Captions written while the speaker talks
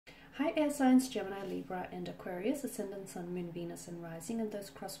Hi air signs Gemini, Libra and Aquarius, Ascendant, Sun, Moon, Venus and Rising, and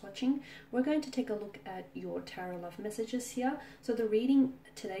those cross-watching. We're going to take a look at your tarot love messages here. So the reading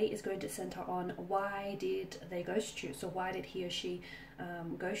today is going to center on why did they ghost you? So why did he or she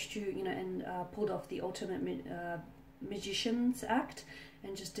ghost you, and pulled off the ultimate magician's act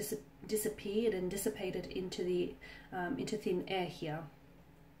and just disappeared and dissipated into thin air here.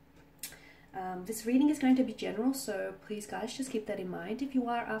 This reading is going to be general, so please guys just keep that in mind. If you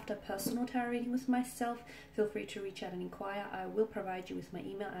are after personal tarot reading with myself, feel free to reach out and inquire. I will provide you with my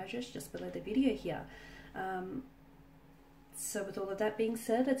email address just below the video here. So with all of that being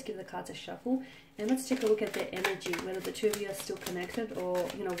said, let's give the cards a shuffle and let's take a look at their energy, whether the two of you are still connected, or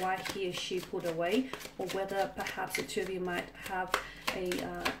why he or she pulled away, or whether perhaps the two of you might have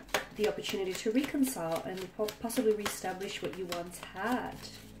the opportunity to reconcile and possibly reestablish what you once had.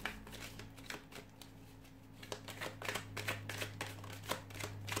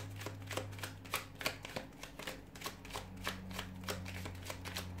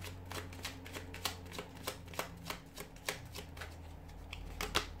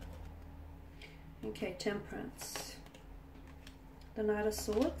 Okay, Temperance, the Knight of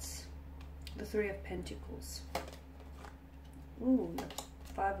Swords, the Three of Pentacles, ooh,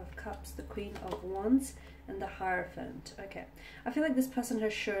 the Five of Cups, the Queen of Wands, and the Hierophant. Okay, I feel like this person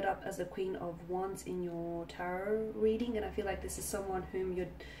has showed up as the Queen of Wands in your tarot reading, and I feel like this is someone whom you're,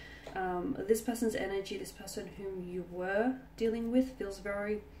 this person's energy, this person whom you were dealing with feels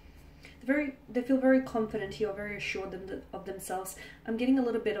they feel very confident here, very assured of themselves. I'm getting a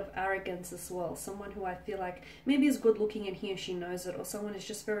little bit of arrogance as well. Someone who I feel like maybe is good looking and he or she knows it, or someone is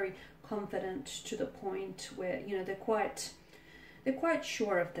just very confident to the point where they're quite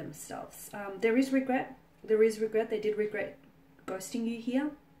sure of themselves. There is regret. They did regret ghosting you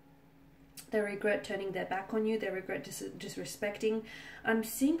here. They regret turning their back on you. They regret disrespecting. I'm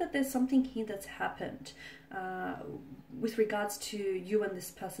seeing that there's something here that's happened with regards to you and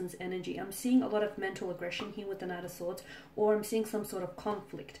this person's energy. I'm seeing a lot of mental aggression here with the Knight of Swords, or I'm seeing some sort of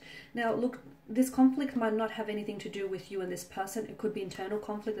conflict. Now, look, this conflict might not have anything to do with you and this person. It could be internal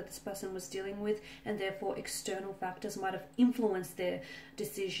conflict that this person was dealing with, and therefore external factors might have influenced their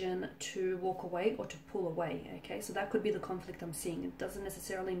decision to walk away or to pull away. Okay, so that could be the conflict I'm seeing. It doesn't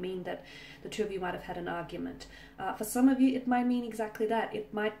necessarily mean that the two of you might have had an argument. For some of you, it might mean exactly that.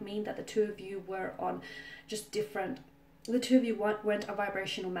 It might mean that the two of you were on just different, the two of you weren't a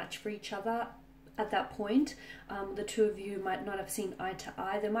vibrational match for each other at that point. The two of you might not have seen eye to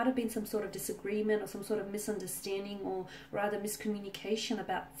eye. There might have been some sort of disagreement or some sort of misunderstanding, or rather miscommunication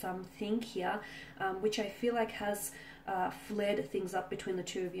about something here, which I feel like has flared things up between the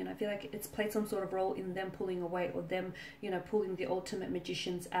two of you, and I feel like it's played some sort of role in them pulling away, or them pulling the ultimate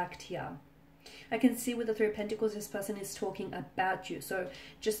magician's act here. I can see with the Three of Pentacles, this person is talking about you. So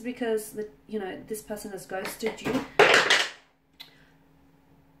just because this person has ghosted you,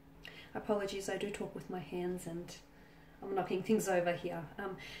 apologies, I do talk with my hands and I'm knocking things over here.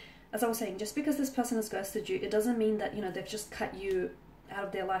 As I was saying, just because this person has ghosted you, it doesn't mean that they've just cut you out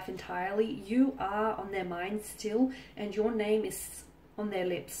of their life entirely. You are on their mind still, and your name is on their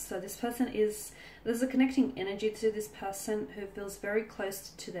lips. So this person there's a connecting energy to this person who feels very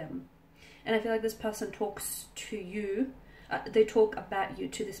close to them. And I feel like this person talks to you, they talk about you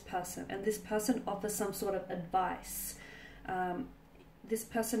to this person, and this person offers some sort of advice. This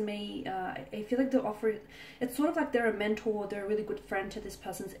person may, I feel like they're offering, it's sort of like they're a mentor, they're a really good friend to this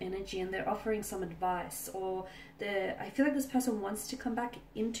person's energy, and they're offering some advice, or I feel like this person wants to come back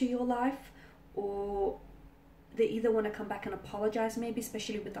into your life, or they either want to come back and apologize, maybe,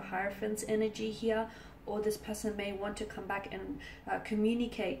 especially with the Hierophant's energy here, or this person may want to come back and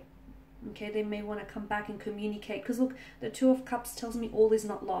communicate. Okay, they may want to come back and communicate, because look, the Two of Cups tells me all is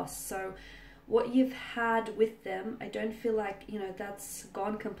not lost. So what you've had with them, I don't feel like that's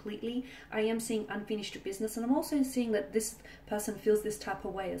gone completely. I am seeing unfinished business, and I'm also seeing that this person feels this type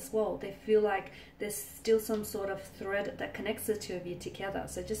of way as well. They feel like there's still some sort of thread that connects the two of you together.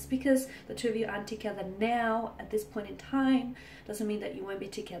 So just because the two of you aren't together now at this point in time doesn't mean that you won't be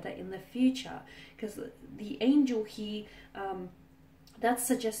together in the future, because the angel here, that's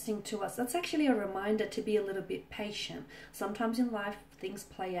suggesting to us, that's actually a reminder to be a little bit patient. Sometimes in life, things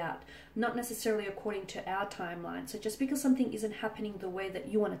play out, not necessarily according to our timeline. So just because something isn't happening the way that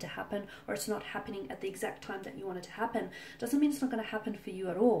you want it to happen, or it's not happening at the exact time that you want it to happen, doesn't mean it's not going to happen for you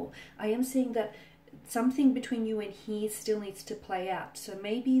at all. I am seeing that something between you and he still needs to play out. So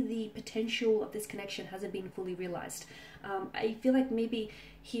maybe the potential of this connection hasn't been fully realized. I feel like maybe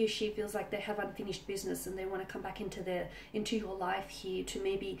he or she feels like they have unfinished business and they want to come back into your life here to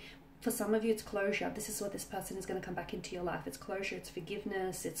maybe For some of you, it's closure. This is what this person is going to come back into your life. It's closure, it's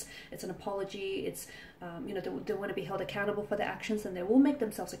forgiveness, it's an apology, it's, you know, they want to be held accountable for their actions, and they will make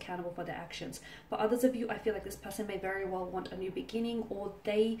themselves accountable for their actions. For others of you, I feel like this person may very well want a new beginning, or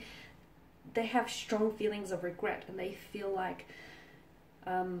they have strong feelings of regret, and they feel like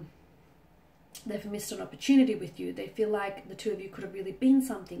they've missed an opportunity with you. They feel like the two of you could have really been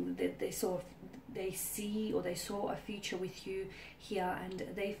something. They saw a future with you here, and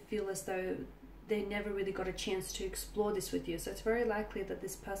they feel as though they never really got a chance to explore this with you. So it's very likely that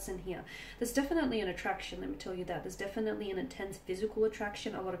this person here, there's definitely an attraction, let me tell you that. There's definitely an intense physical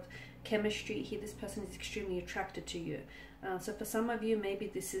attraction, a lot of chemistry here. This person is extremely attracted to you. So for some of you, maybe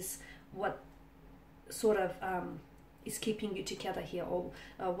this is what sort of is keeping you together here, or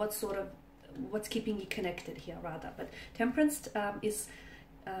what's keeping you connected here, rather. But Temperance is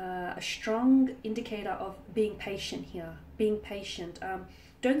a strong indicator of being patient here. Being patient.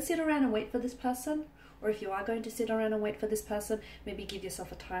 Don't sit around and wait for this person, or if you are going to sit around and wait for this person, maybe give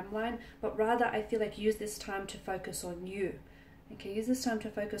yourself a timeline, but rather I feel like use this time to focus on you. Okay, use this time to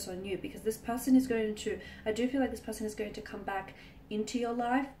focus on you, because this person is going to, I do feel like this person is going to come back into your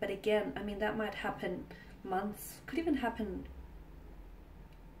life, but again, I mean, that might happen months, could even happen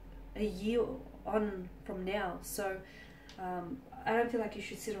a year on from now. So I don't feel like you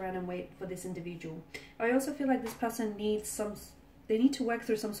should sit around and wait for this individual. I also feel like this person needs they need to work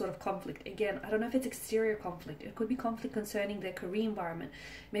through some sort of conflict. Again, I don't know if it's exterior conflict. It could be conflict concerning their career environment.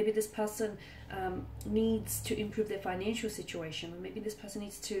 Maybe this person needs to improve their financial situation. Or maybe this person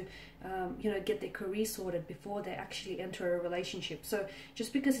needs to, you know, get their career sorted before they actually enter a relationship. So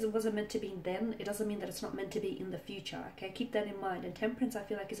just because it wasn't meant to be then, it doesn't mean that it's not meant to be in the future. Okay, keep that in mind. And Temperance, I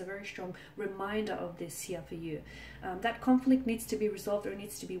feel like, is a very strong reminder of this here for you. That conflict needs to be resolved, or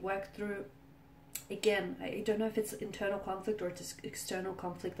needs to be worked through. Again, I don't know if it's internal conflict or it's external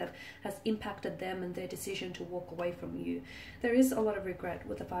conflict that has impacted them and their decision to walk away from you. There is a lot of regret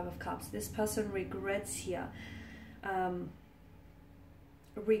with the Five of Cups. This person regrets here.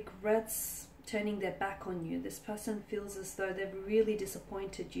 Regrets turning their back on you. This person feels as though they've really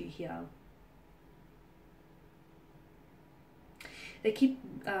disappointed you here. They keep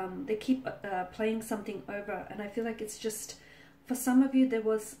playing something over, and I feel like it's just, for some of you,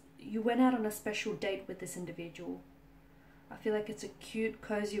 you went out on a special date with this individual. I feel like it's a cute,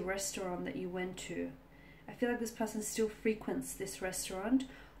 cozy restaurant that you went to. I feel like this person still frequents this restaurant,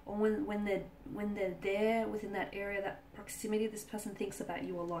 or when they're there within that area, that proximity, this person thinks about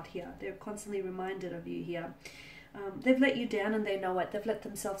you a lot here. They're constantly reminded of you here. They've let you down and they know it. They've let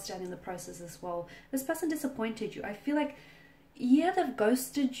themselves down in the process as well. This person disappointed you. I feel like, yeah, they've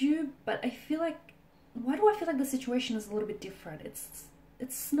ghosted you, but I feel like, why do I feel like the situation is a little bit different?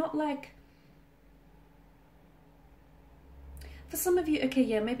 It's not like, for some of you, okay,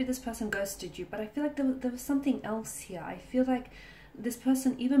 yeah, maybe this person ghosted you, but I feel like there was something else here. I feel like this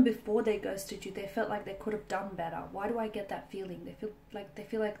person, even before they ghosted you, they felt like they could have done better. Why do I get that feeling? They feel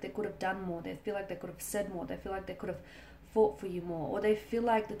like they could have done more. They feel like they could have said more. They feel like they could have fought for you more. Or they feel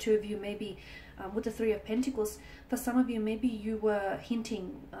like the two of you, maybe with the Three of Pentacles, for some of you, maybe you were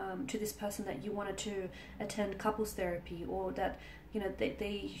hinting to this person that you wanted to attend couples therapy, or that, you know,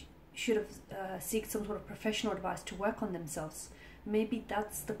 they should have seek some sort of professional advice to work on themselves. Maybe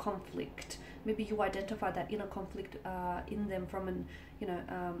that's the conflict. Maybe you identify that inner conflict in them from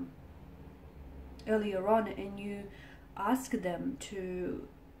earlier on, and you ask them to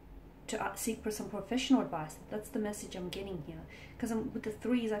seek for some professional advice. That's the message I'm getting here. Because with the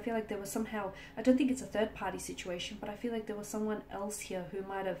threes, I feel like there was somehow, I don't think it's a third party situation, but I feel like there was someone else here who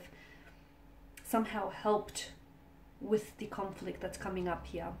might have somehow helped with the conflict that's coming up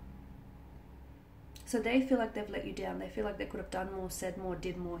here. So they feel like they've let you down. They feel like they could have done more, said more,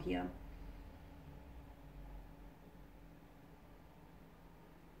 did more here.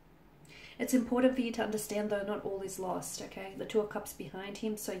 It's important for you to understand, though, not all is lost, okay? The Two of Cups behind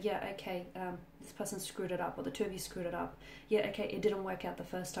him. So, yeah, okay, this person screwed it up, or the two of you screwed it up. Yeah, okay, it didn't work out the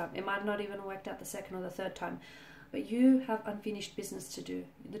first time. It might not even worked out the second or the third time. But you have unfinished business to do.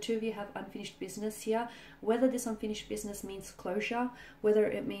 The two of you have unfinished business here. Whether this unfinished business means closure, whether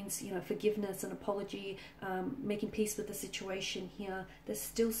it means, you know, forgiveness and apology, making peace with the situation here, there's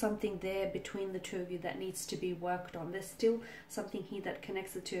still something there between the two of you that needs to be worked on. There's still something here that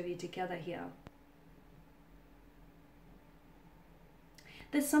connects the two of you together here.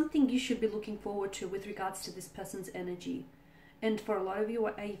 There's something you should be looking forward to with regards to this person's energy. And for a lot of you,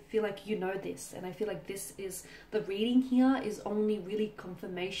 I feel like you know this, and I feel like this is, the reading here is only really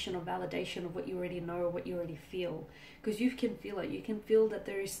confirmation or validation of what you already know or what you already feel. Because you can feel it. You can feel that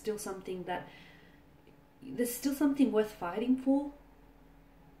there is still something there's still something worth fighting for.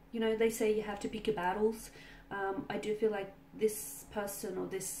 You know, they say you have to pick your battles. I do feel like this person or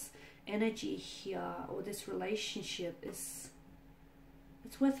this energy here or this relationship it's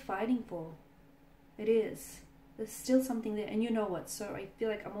worth fighting for. It is. There's still something there, and you know what, so I feel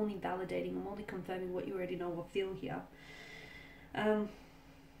like I'm only validating, I'm only confirming what you already know or feel here.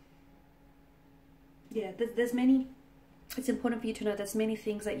 Yeah, there's many, it's important for you to know there's many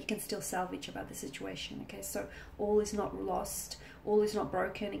things that you can still salvage about the situation, okay? So all is not lost, all is not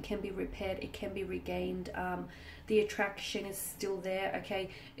broken, it can be repaired, it can be regained. The attraction is still there, okay?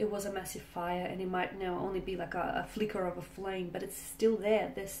 It was a massive fire and it might now only be like a flicker of a flame, but it's still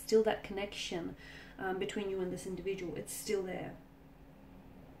there. There's still that connection between you and this individual. It's still there.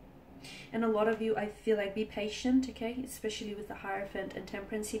 And a lot of you, I feel like, be patient, okay, especially with the Hierophant and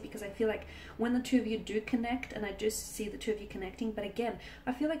Temperance here, because I feel like when the two of you do connect, and I do see the two of you connecting, but again,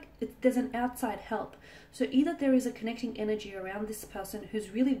 I feel like there's an outside help. So either there is a connecting energy around this person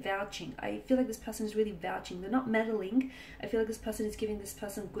who's really vouching. I feel like this person is really vouching. They're not meddling. I feel like this person is giving this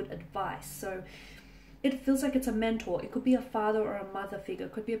person good advice. So it feels like it's a mentor. It could be a father or a mother figure.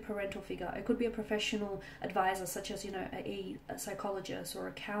 It could be a parental figure. It could be a professional advisor, such as, you know, a psychologist or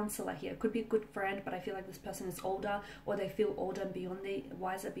a counselor here. It could be a good friend, but I feel like this person is older, or they feel older and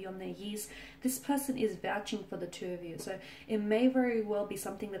wiser beyond their years. This person is vouching for the two of you. So it may very well be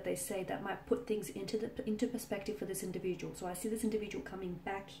something that they say that might put things into perspective for this individual. So I see this individual coming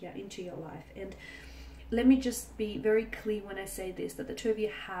back here into your life. And let me just be very clear when I say this, that the two of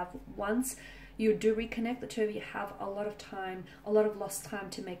you have, once you do reconnect, the two of you have a lot of time, a lot of lost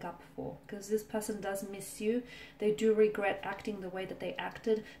time to make up for, because this person does miss you. They do regret acting the way that they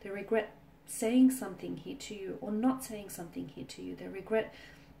acted. They regret saying something here to you or not saying something here to you. They regret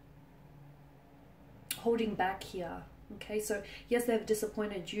holding back here. Okay, so yes, they've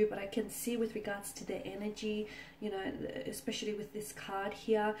disappointed you, but I can see with regards to their energy, you know, especially with this card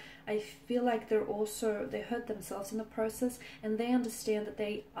here, I feel like they hurt themselves in the process, and they understand that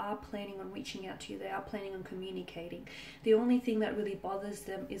they are planning on reaching out to you. They are planning on communicating. The only thing that really bothers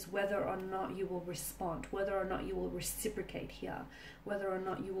them is whether or not you will respond, whether or not you will reciprocate here, whether or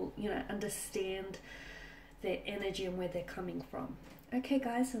not you will, you know, understand their energy and where they're coming from. Okay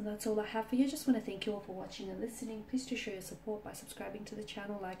guys, and that's all I have for you. Just want to thank you all for watching and listening. Please do show your support by subscribing to the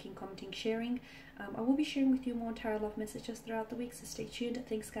channel, liking, commenting, sharing. I will be sharing with you more tarot love messages throughout the week, so stay tuned.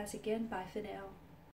 Thanks guys again. Bye for now.